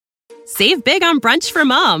Save big on brunch for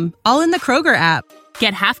mom, all in the Kroger app.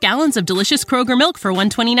 Get half gallons of delicious Kroger milk for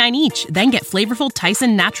 $1.29 each. Then get flavorful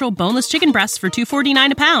Tyson natural boneless chicken breasts for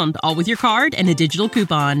 $2.49 a pound, all with your card and a digital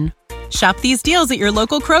coupon. Shop these deals at your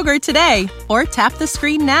local Kroger today, or tap the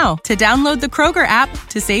screen now to download the Kroger app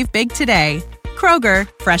to save big today. Kroger,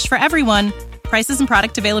 fresh for everyone. Prices and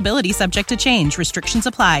product availability subject to change. Restrictions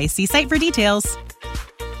apply. See site for details.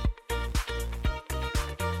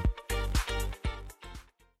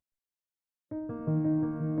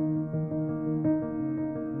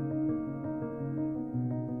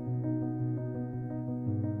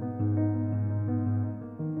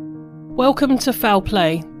 Welcome to Foul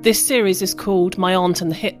Play. This series is called My Aunt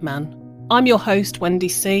and the Hitman. I'm your host, Wendy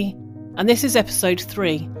C, and this is episode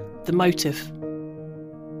 3, The Motive.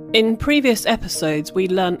 In previous episodes, we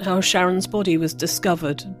learnt how Sharon's body was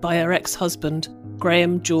discovered by her ex-husband,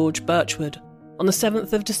 Graham George Birchwood, on the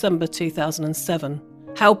 7th of December 2007,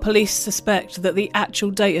 how police suspect that the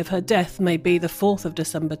actual date of her death may be the 4th of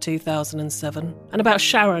December 2007, and about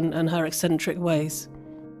Sharon and her eccentric ways.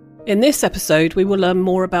 In this episode, we will learn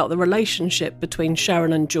more about the relationship between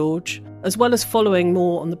Sharon and George, as well as following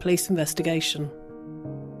more on the police investigation.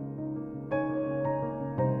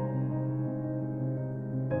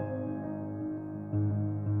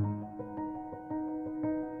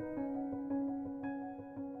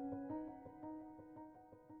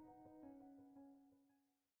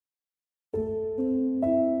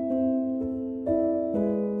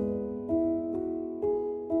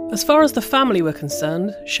 As far as the family were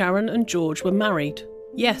concerned, Sharon and George were married.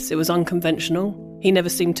 Yes, it was unconventional. He never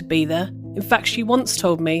seemed to be there. In fact, she once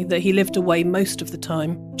told me that he lived away most of the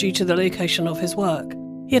time due to the location of his work.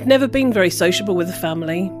 He had never been very sociable with the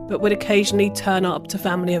family, but would occasionally turn up to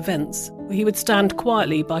family events, where he would stand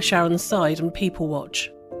quietly by Sharon's side and people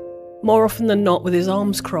watch. More often than not with his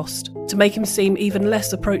arms crossed, to make him seem even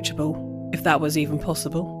less approachable, if that was even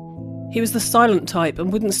possible. He was the silent type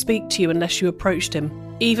and wouldn't speak to you unless you approached him.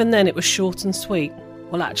 Even then it was short and sweet.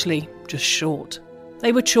 Well, actually, just short.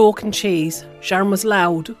 They were chalk and cheese. Sharon was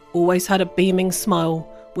loud, always had a beaming smile,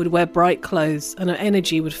 would wear bright clothes, and her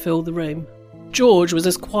energy would fill the room. George was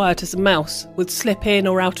as quiet as a mouse, would slip in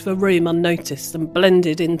or out of a room unnoticed and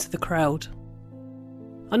blended into the crowd.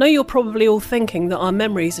 I know you're probably all thinking that our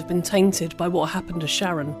memories have been tainted by what happened to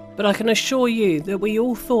Sharon, but I can assure you that we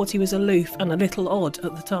all thought he was aloof and a little odd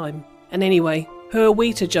at the time. And anyway, who are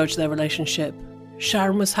we to judge their relationship?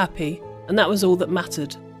 Sharon was happy, and that was all that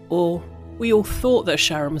mattered. Or, we all thought that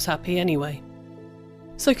Sharon was happy anyway.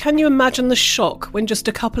 So can you imagine the shock when just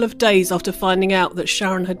a couple of days after finding out that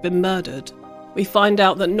Sharon had been murdered, we find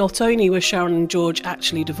out that not only were Sharon and George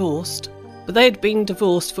actually divorced, but they had been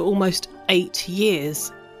divorced for almost 8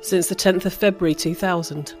 years, since the 10th of February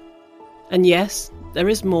 2000. And yes, there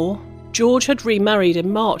is more. George had remarried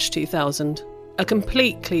in March 2000, a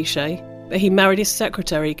complete cliché, but he married his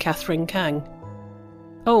secretary, Catherine Kang.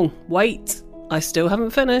 Oh, wait, I still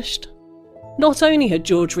haven't finished. Not only had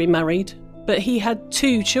George remarried, but he had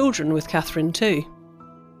 2 children with Catherine too.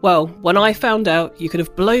 Well, when I found out, you could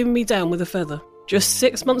have blown me down with a feather. Just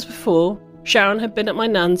 6 months before, Sharon had been at my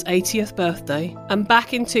nan's 80th birthday, and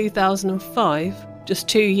back in 2005, just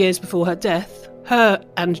 2 years before her death, her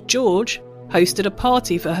and George hosted a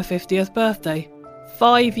party for her 50th birthday,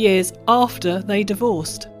 5 years after they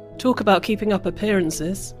divorced. Talk about keeping up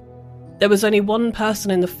appearances. There was only one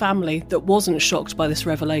person in the family that wasn't shocked by this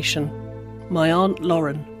revelation. My Aunt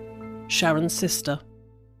Lauren, Sharon's sister.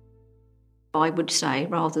 I would say,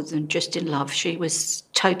 rather than just in love, she was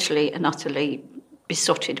totally and utterly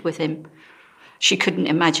besotted with him. She couldn't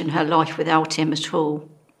imagine her life without him at all,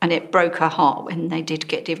 and it broke her heart when they did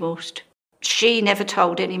get divorced. She never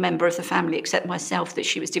told any member of the family except myself that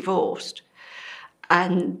she was divorced.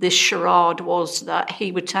 And the charade was that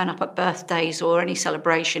he would turn up at birthdays or any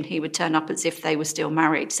celebration, he would turn up as if they were still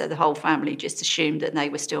married, so the whole family just assumed that they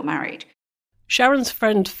were still married. Sharon's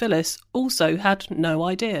friend Phyllis also had no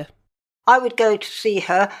idea. I would go to see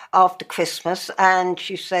her after Christmas and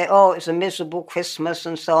she'd say, oh, it's a miserable Christmas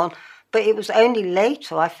and so on. But it was only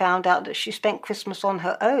later I found out that she spent Christmas on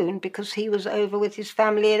her own because he was over with his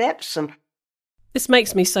family at Epsom. This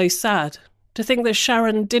makes me so sad. To think that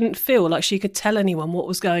Sharon didn't feel like she could tell anyone what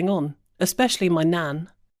was going on, especially my nan.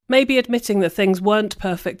 Maybe admitting that things weren't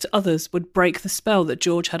perfect to others would break the spell that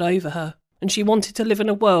George had over her, and she wanted to live in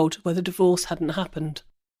a world where the divorce hadn't happened.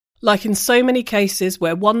 Like in so many cases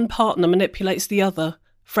where one partner manipulates the other,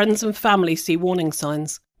 friends and family see warning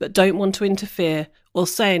signs, but don't want to interfere or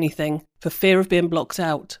say anything for fear of being blocked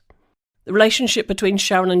out. The relationship between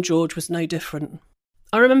Sharon and George was no different.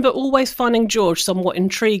 I remember always finding George somewhat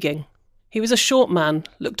intriguing. He was a short man,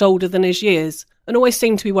 looked older than his years, and always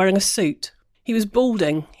seemed to be wearing a suit. He was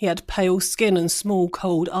balding, he had pale skin and small,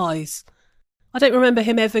 cold eyes. I don't remember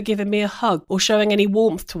him ever giving me a hug or showing any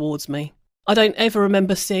warmth towards me. I don't ever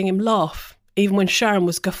remember seeing him laugh, even when Sharon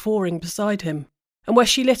was guffawing beside him. And where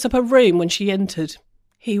she lit up a room when she entered,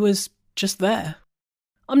 he was just there.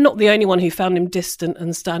 I'm not the only one who found him distant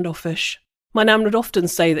and standoffish. My nan would often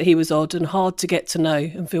say that he was odd and hard to get to know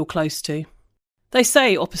and feel close to. They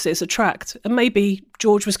say opposites attract, and maybe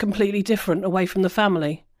George was completely different away from the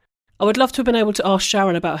family. I would love to have been able to ask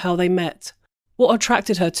Sharon about how they met, what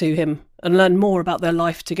attracted her to him, and learn more about their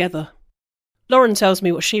life together. Lauren tells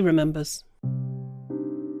me what she remembers.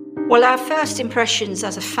 Well, our first impressions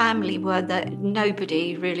as a family were that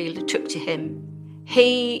nobody really took to him.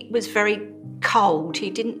 He was very cold. He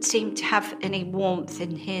didn't seem to have any warmth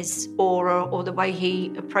in his aura or the way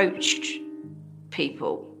he approached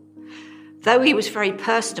people. Though he was very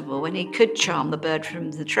personable and he could charm the bird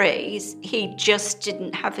from the trees, he just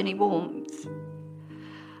didn't have any warmth.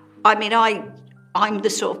 I mean, I'm the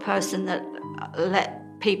sort of person that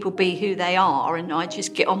let people be who they are, and I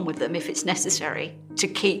just get on with them if it's necessary to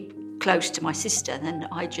keep close to my sister. Then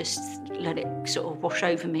I just let it sort of wash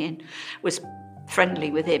over me and was friendly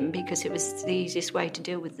with him because it was the easiest way to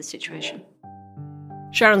deal with the situation.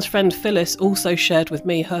 Sharon's friend Phyllis also shared with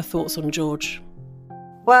me her thoughts on George.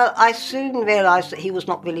 Well, I soon realised that he was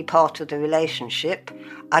not really part of the relationship.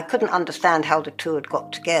 I couldn't understand how the two had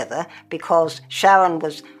got together because Sharon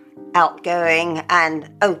was outgoing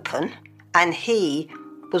and open and he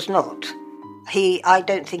was not. I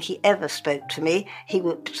don't think he ever spoke to me. He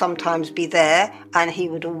would sometimes be there and he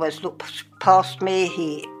would always look past me.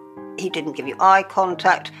 He didn't give you eye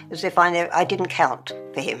contact, as if I didn't count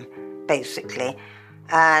for him, basically.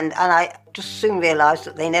 And I just soon realised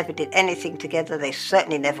that they never did anything together. They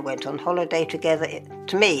certainly never went on holiday together.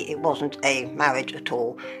 To me, it wasn't a marriage at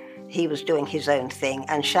all. He was doing his own thing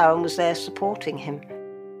and Sharon was there supporting him.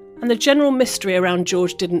 And the general mystery around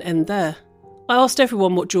George didn't end there. I asked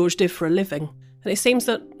everyone what George did for a living, and it seems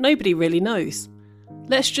that nobody really knows.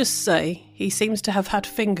 Let's just say he seems to have had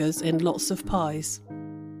fingers in lots of pies.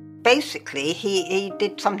 Basically, he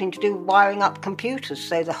did something to do with wiring up computers,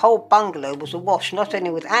 so the whole bungalow was awash, not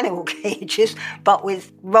only with animal cages, but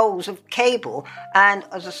with rolls of cable. And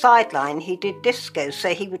as a sideline, he did discos,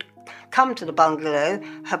 so he would come to the bungalow,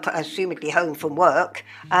 assumedly home from work,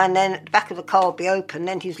 and then the back of the car would be open,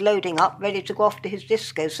 then he's loading up, ready to go off to his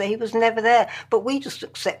disco, so he was never there. But we just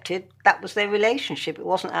accepted that was their relationship. It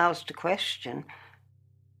wasn't ours to question.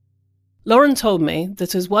 Lauren told me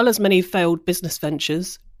that as well as many failed business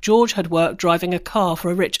ventures, George had worked driving a car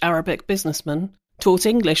for a rich Arabic businessman, taught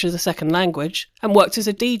English as a second language, and worked as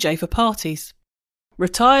a DJ for parties.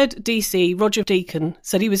 Retired DC Roger Deacon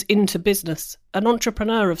said he was into business, an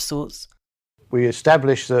entrepreneur of sorts. We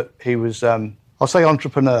established that he was, I'll say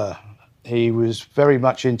entrepreneur. He was very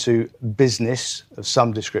much into business of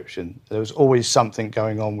some description. There was always something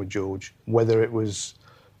going on with George, whether it was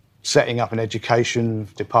setting up an education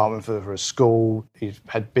department for a school. He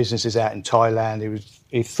had businesses out in Thailand.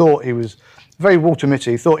 He thought he was very Walter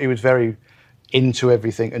Mitty. He thought he was very into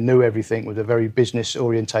everything and knew everything, was a very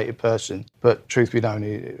business-orientated person. But truth be known,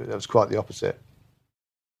 that was quite the opposite.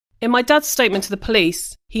 In my dad's statement to the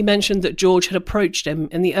police, he mentioned that George had approached him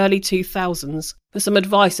in the early 2000s for some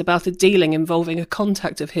advice about a dealing involving a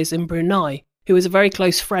contact of his in Brunei, who was a very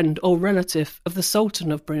close friend or relative of the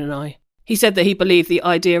Sultan of Brunei. He said that he believed the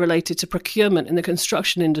idea related to procurement in the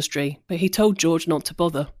construction industry, but he told George not to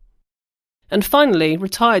bother. And finally,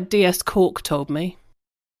 retired DS Cork told me.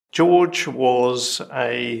 George was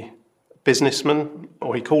a businessman,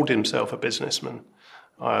 or he called himself a businessman.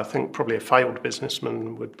 I think probably a failed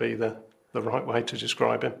businessman would be the right way to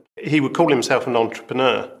describe him. He would call himself an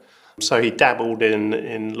entrepreneur, so he dabbled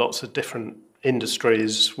in lots of different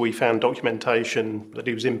industries. We found documentation that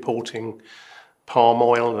he was importing palm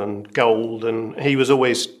oil and gold, and he was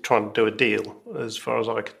always trying to do a deal, as far as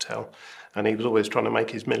I could tell, and he was always trying to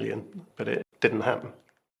make his million, but it didn't happen.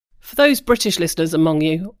 For those British listeners among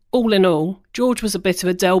you, all in all, George was a bit of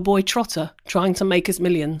a Del Boy trotter, trying to make his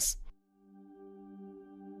millions.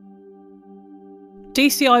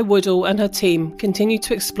 DCI Woodall and her team continued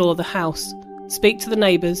to explore the house, speak to the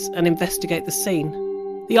neighbours and investigate the scene.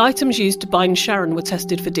 The items used to bind Sharon were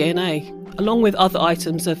tested for DNA, along with other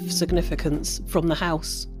items of significance from the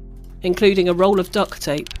house, including a roll of duct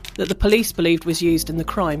tape that the police believed was used in the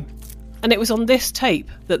crime. And it was on this tape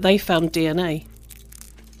that they found DNA.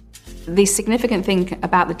 The significant thing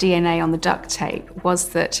about the DNA on the duct tape was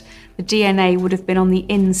that the DNA would have been on the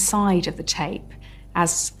inside of the tape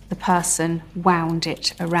as the person wound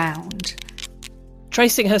it around.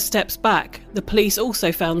 Tracing her steps back, the police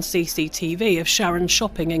also found CCTV of Sharon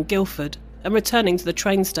shopping in Guildford and returning to the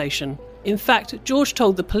train station. In fact, George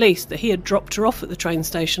told the police that he had dropped her off at the train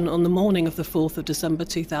station on the morning of the 4th of December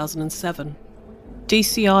 2007.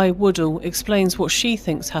 DCI Woodall explains what she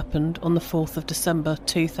thinks happened on the 4th of December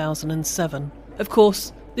 2007. Of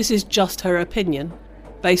course, this is just her opinion,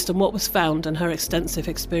 based on what was found and her extensive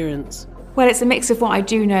experience. Well, it's a mix of what I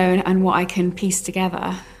do know and what I can piece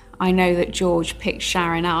together. I know that George picked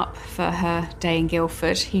Sharon up for her day in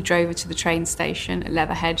Guildford. He drove her to the train station at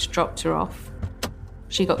Leatherhead, dropped her off.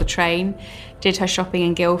 She got the train, did her shopping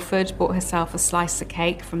in Guildford, bought herself a slice of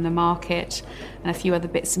cake from the market and a few other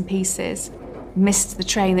bits and pieces. Missed the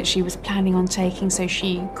train that she was planning on taking, so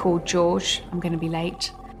she called George, I'm going to be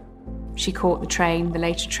late. She caught the train, the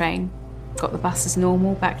later train, got the bus as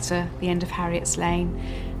normal back to the end of Harriet's Lane,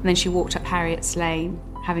 and then she walked up Harriet's Lane,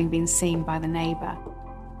 having been seen by the neighbour.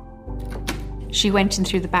 She went in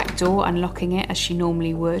through the back door, unlocking it as she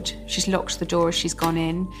normally would. She's locked the door as she's gone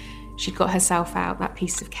in. She'd got herself out that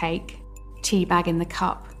piece of cake, tea bag in the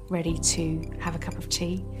cup, ready to have a cup of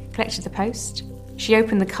tea, collected the post. She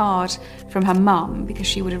opened the card from her mum because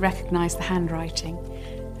she would have recognised the handwriting,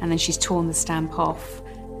 and then she's torn the stamp off,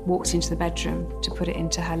 walked into the bedroom to put it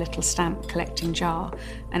into her little stamp collecting jar,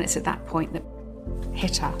 and it's at that point that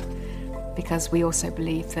hit her, because we also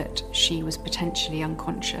believe that she was potentially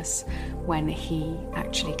unconscious when he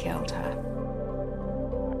actually killed her.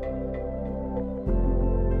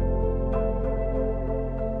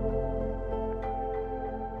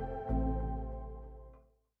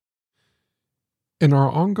 In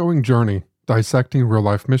our ongoing journey, dissecting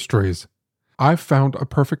real-life mysteries, I've found a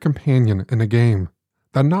perfect companion in a game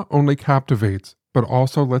that not only captivates, but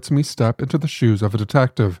also lets me step into the shoes of a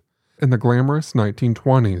detective in the glamorous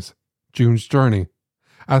 1920s, June's Journey.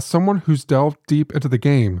 As someone who's delved deep into the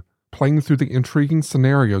game, playing through the intriguing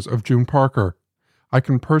scenarios of June Parker, I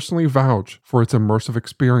can personally vouch for its immersive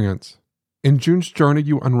experience. In June's Journey,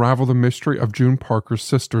 you unravel the mystery of June Parker's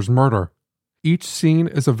sister's murder. Each scene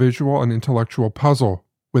is a visual and intellectual puzzle,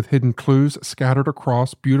 with hidden clues scattered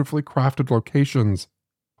across beautifully crafted locations.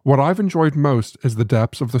 What I've enjoyed most is the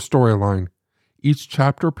depths of the storyline. Each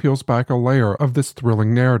chapter peels back a layer of this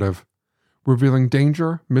thrilling narrative, revealing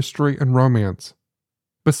danger, mystery, and romance.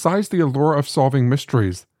 Besides the allure of solving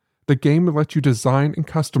mysteries, the game lets you design and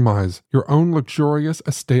customize your own luxurious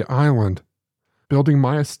estate island. Building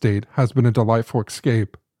my estate has been a delightful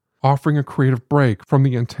escape, offering a creative break from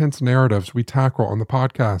the intense narratives we tackle on the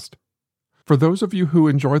podcast. For those of you who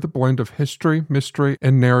enjoy the blend of history, mystery,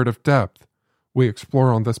 and narrative depth we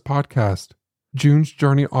explore on this podcast, June's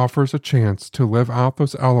Journey offers a chance to live out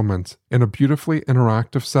those elements in a beautifully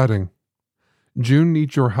interactive setting. June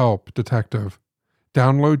needs your help, detective.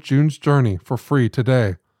 Download June's Journey for free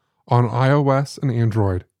today on iOS and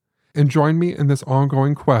Android, and join me in this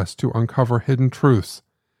ongoing quest to uncover hidden truths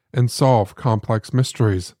and solve complex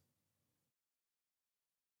mysteries.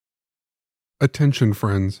 Attention,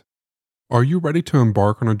 friends. Are you ready to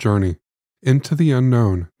embark on a journey into the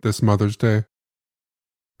unknown this Mother's Day?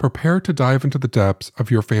 Prepare to dive into the depths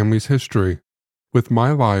of your family's history with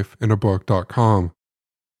mylifeinabook.com.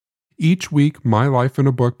 Each week,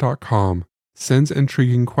 mylifeinabook.com sends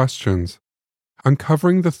intriguing questions,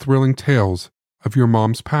 uncovering the thrilling tales of your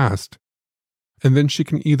mom's past, and then she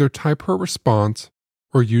can either type her response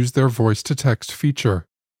or use their voice-to-text feature.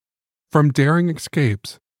 From daring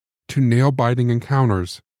escapes to nail-biting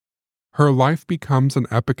encounters, her life becomes an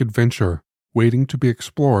epic adventure waiting to be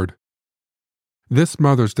explored. This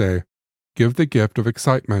Mother's Day, give the gift of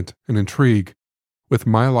excitement and intrigue with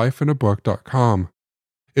mylifeinabook.com.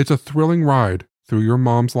 It's a thrilling ride through your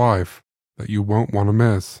mom's life that you won't want to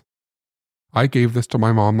miss. I gave this to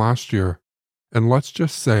my mom last year, and let's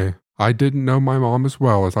just say I didn't know my mom as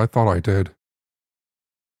well as I thought I did.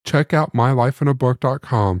 Check out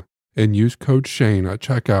mylifeinabook.com and use code Shane at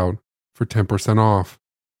checkout for 10% off.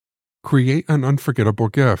 Create an unforgettable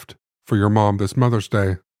gift for your mom this Mother's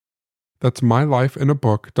Day. That's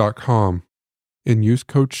mylifeinabook.com and use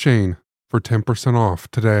code Shane for 10% off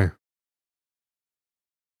today.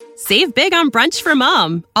 Save big on brunch for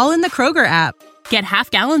mom, all in the Kroger app. Get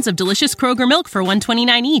half gallons of delicious Kroger milk for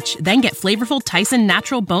 $1.29 each. Then get flavorful Tyson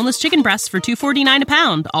natural boneless chicken breasts for $2.49 a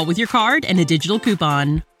pound, all with your card and a digital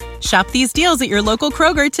coupon. Shop these deals at your local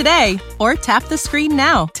Kroger today, or tap the screen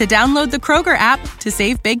now to download the Kroger app to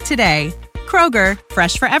save big today. Kroger,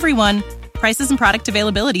 fresh for everyone. Prices and product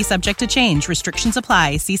availability subject to change. Restrictions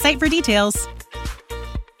apply. See site for details.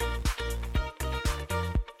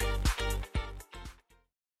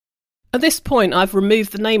 At this point, I've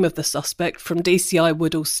removed the name of the suspect from DCI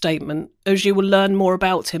Woodall's statement, as you will learn more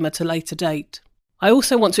about him at a later date. I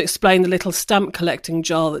also want to explain the little stamp collecting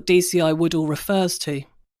jar that DCI Woodall refers to.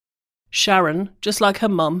 Sharon, just like her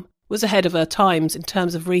mum, was ahead of her times in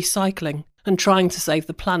terms of recycling and trying to save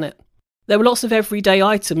the planet. There were lots of everyday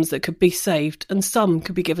items that could be saved, and some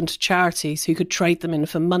could be given to charities who could trade them in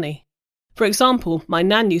for money. For example, my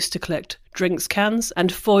nan used to collect drinks cans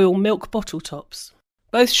and foil milk bottle tops.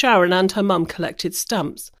 Both Sharon and her mum collected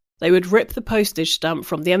stamps. They would rip the postage stamp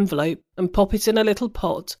from the envelope and pop it in a little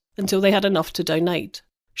pot until they had enough to donate.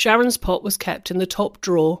 Sharon's pot was kept in the top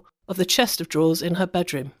drawer of the chest of drawers in her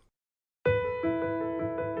bedroom.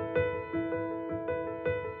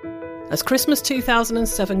 As Christmas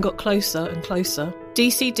 2007 got closer and closer,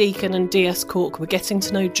 DC Deacon and DS Cork were getting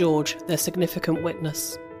to know George, their significant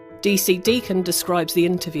witness. DC Deacon describes the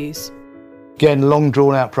interviews. Again, long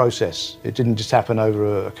drawn-out process. It didn't just happen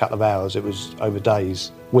over a couple of hours, it was over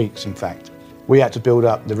days, weeks in fact. We had to build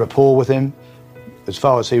up the rapport with him. As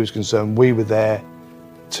far as he was concerned, we were there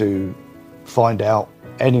to find out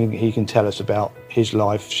anything he can tell us about his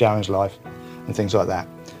life, Sharon's life, and things like that.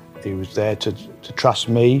 He was there to trust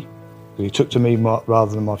me. He took to me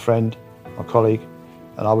rather than my friend, my colleague,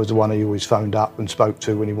 and I was the one he always phoned up and spoke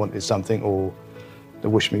to when he wanted something, or to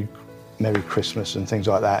wish me Merry Christmas and things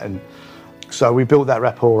like that. And so we built that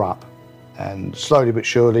rapport up, and slowly but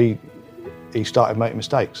surely he started making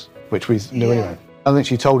mistakes, which we knew anyway. I think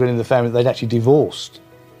she told any of the family they'd actually divorced.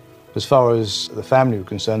 As far as the family were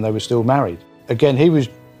concerned, they were still married. Again, he was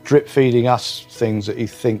drip feeding us things that he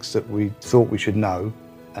thinks that we thought we should know.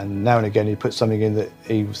 And now and again he put something in that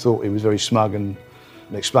he thought he was very smug and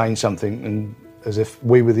explained something, and as if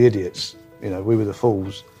we were the idiots, we were the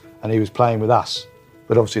fools, and he was playing with us.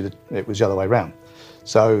 But obviously it was the other way around.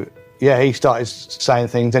 So yeah, he started saying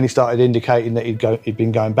things, then he started indicating that he'd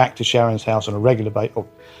been going back to Sharon's house on a regular basis, or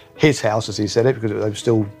his house as he said it, because they were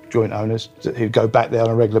still joint owners. He'd go back there on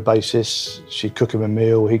a regular basis, she'd cook him a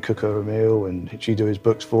meal, he'd cook her a meal, and she'd do his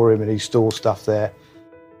books for him, and he'd store stuff there.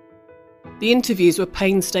 The interviews were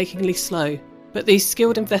painstakingly slow, but these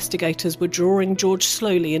skilled investigators were drawing George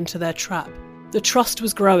slowly into their trap. The trust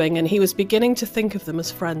was growing, and he was beginning to think of them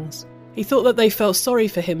as friends. He thought that they felt sorry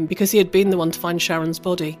for him because he had been the one to find Sharon's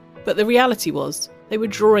body. But the reality was, they were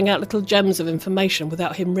drawing out little gems of information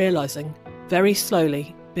without him realising, very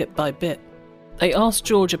slowly, bit by bit. They asked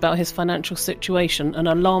George about his financial situation, and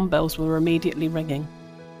alarm bells were immediately ringing.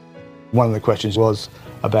 One of the questions was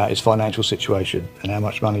about his financial situation and how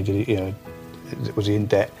much money did he, was he in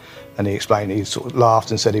debt? And he explained, he sort of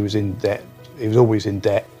laughed and said he was in debt. He was always in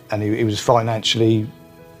debt, and he was financially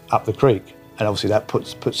up the creek. And obviously that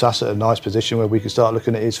puts us at a nice position where we could start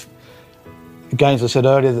looking at his, again, as I said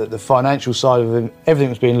earlier, that the financial side of him, everything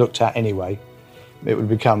was being looked at anyway. It would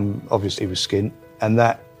become, obviously he was skint, and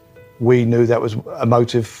that we knew that was a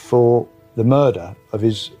motive for the murder of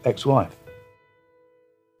his ex-wife.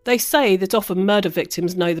 They say that often murder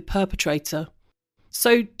victims know the perpetrator.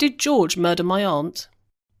 So did George murder my aunt?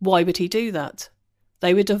 Why would he do that?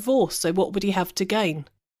 They were divorced, so what would he have to gain?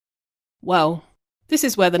 Well, this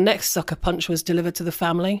is where the next sucker punch was delivered to the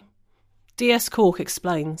family. DS Cork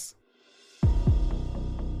explains.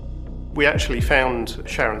 We actually found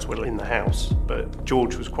Sharon's will in the house, but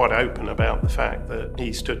George was quite open about the fact that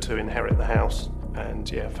he stood to inherit the house, and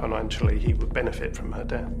financially he would benefit from her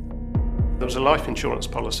death. There was a life insurance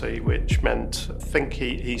policy which meant, I think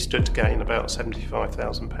he stood to gain about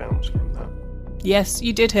 £75,000 from that. Yes,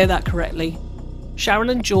 you did hear that correctly. Sharon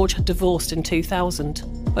and George had divorced in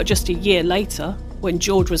 2000, but just a year later, when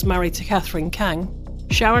George was married to Catherine Kang,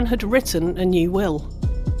 Sharon had written a new will.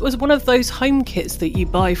 It was one of those home kits that you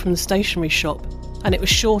buy from the stationery shop, and it was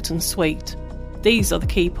short and sweet. These are the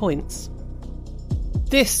key points.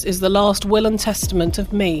 This is the last will and testament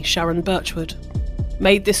of me, Sharon Birchwood,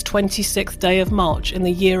 made this 26th day of March in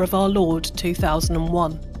the year of our Lord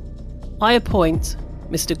 2001. I appoint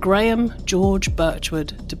Mr. Graham George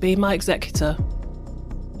Birchwood to be my executor.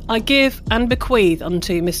 I give and bequeath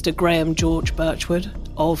unto Mr. Graham George Birchwood,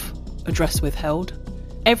 of address withheld,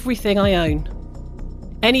 everything I own.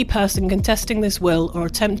 Any person contesting this will or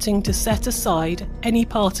attempting to set aside any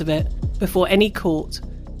part of it before any court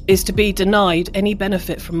is to be denied any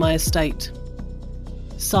benefit from my estate.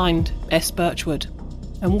 Signed, S. Birchwood,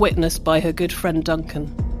 and witnessed by her good friend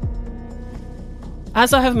Duncan.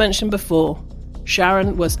 As I have mentioned before,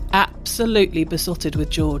 Sharon was absolutely besotted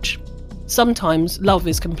with George. Sometimes love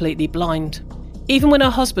is completely blind. Even when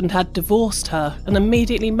her husband had divorced her and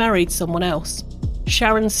immediately married someone else,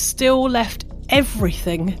 Sharon still left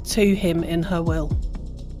everything to him in her will.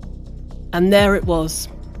 And there it was,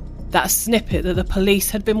 that snippet that the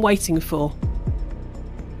police had been waiting for.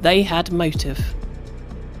 They had motive.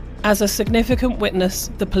 As a significant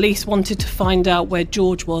witness, the police wanted to find out where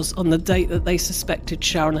George was on the date that they suspected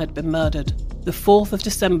Sharon had been murdered, the 4th of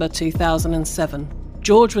December 2007.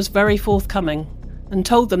 George was very forthcoming and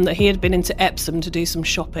told them that he had been into Epsom to do some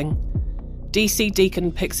shopping. DC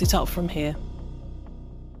Deacon picks it up from here.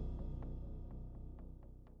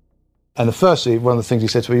 And firstly, one of the things he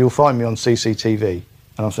said to me, you'll find me on CCTV.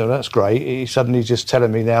 And I thought, that's great. He's suddenly just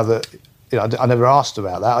telling me now that, I never asked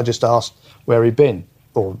about that. I just asked where he'd been,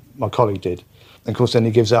 or my colleague did. And of course, then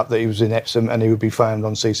he gives up that he was in Epsom and he would be found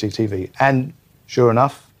on CCTV. And sure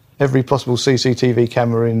enough, every possible CCTV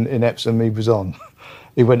camera in Epsom he was on.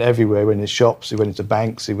 He went everywhere, he went in shops, he went into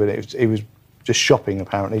banks, he was just shopping,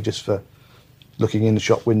 apparently, just for looking in the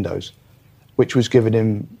shop windows, which was giving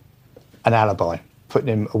him an alibi, putting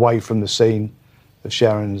him away from the scene of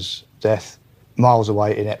Sharon's death, miles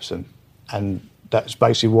away in Epsom. And that's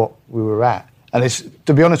basically what we were at. And it's,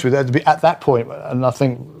 to be honest with you, at that point, and I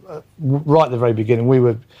think right at the very beginning, we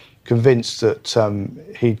were convinced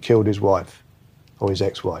that he'd killed his wife, or his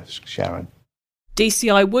ex-wife, Sharon.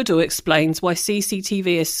 DCI Woodall explains why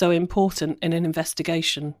CCTV is so important in an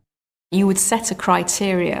investigation. You would set a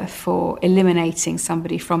criteria for eliminating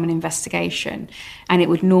somebody from an investigation, and it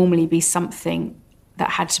would normally be something that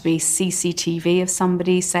had to be CCTV of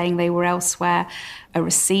somebody saying they were elsewhere, a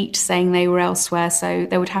receipt saying they were elsewhere, so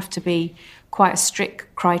there would have to be quite a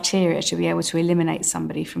strict criteria to be able to eliminate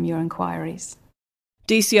somebody from your inquiries.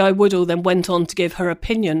 DCI Woodall then went on to give her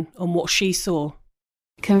opinion on what she saw.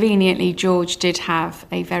 Conveniently, George did have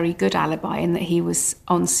a very good alibi in that he was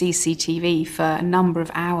on CCTV for a number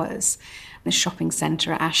of hours in the shopping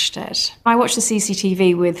centre at Ashstead. I watched the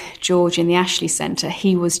CCTV with George in the Ashley Centre.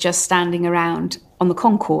 He was just standing around on the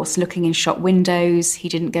concourse looking in shop windows. He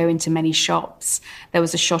didn't go into many shops. There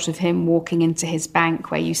was a shot of him walking into his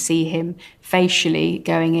bank where you see him facially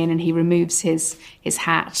going in and he removes his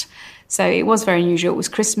hat. So it was very unusual. It was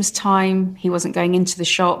Christmas time. He wasn't going into the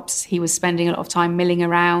shops. He was spending a lot of time milling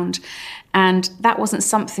around. And that wasn't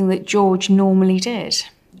something that George normally did.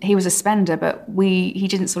 He was a spender, but he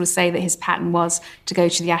didn't sort of say that his pattern was to go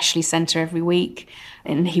to the Ashley Centre every week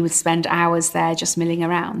and he would spend hours there just milling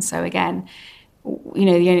around. So again,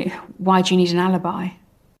 why do you need an alibi?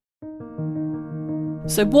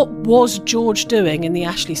 So what was George doing in the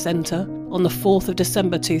Ashley Centre on the 4th of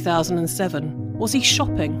December 2007? Was he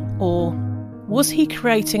shopping, or was he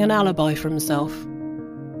creating an alibi for himself?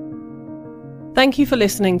 Thank you for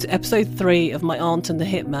listening to episode 3 of My Aunt and the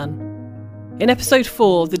Hitman. In episode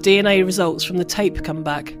 4, the DNA results from the tape come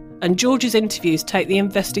back, and George's interviews take the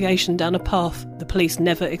investigation down a path the police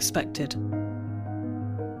never expected.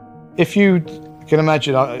 If you can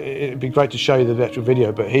imagine, it'd be great to show you the actual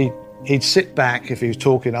video, but he'd sit back if he was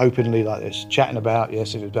talking openly like this, chatting about, it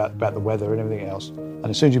was about the weather and everything else. And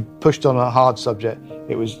as soon as you pushed on a hard subject,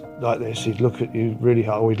 it was like this. He'd look at you really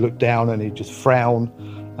hard, or he'd look down and he'd just frown.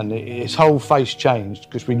 And his whole face changed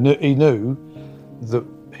because he knew that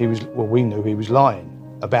we knew he was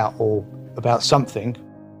lying about something.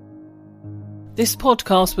 This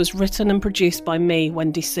podcast was written and produced by me,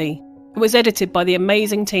 Wendy C. It was edited by the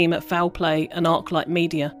amazing team at Foul Play and Arclight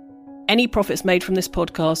Media. Any profits made from this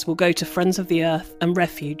podcast will go to Friends of the Earth and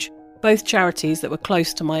Refuge, both charities that were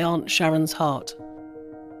close to my Aunt Sharon's heart.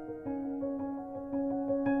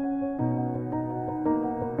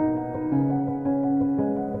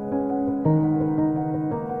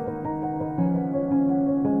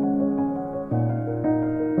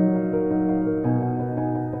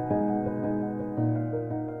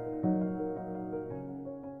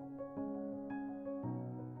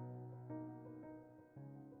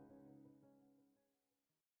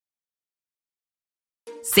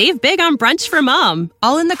 Save big on brunch for mom,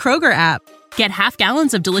 all in the Kroger app. Get half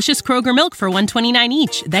gallons of delicious Kroger milk for $1.29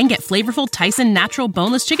 each. Then get flavorful Tyson natural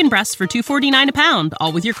boneless chicken breasts for $2.49 a pound,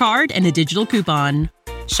 all with your card and a digital coupon.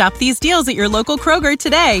 Shop these deals at your local Kroger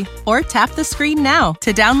today, or tap the screen now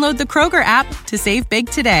to download the Kroger app to save big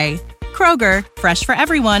today. Kroger, fresh for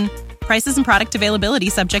everyone. Prices and product availability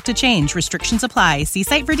subject to change. Restrictions apply. See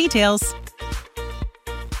site for details.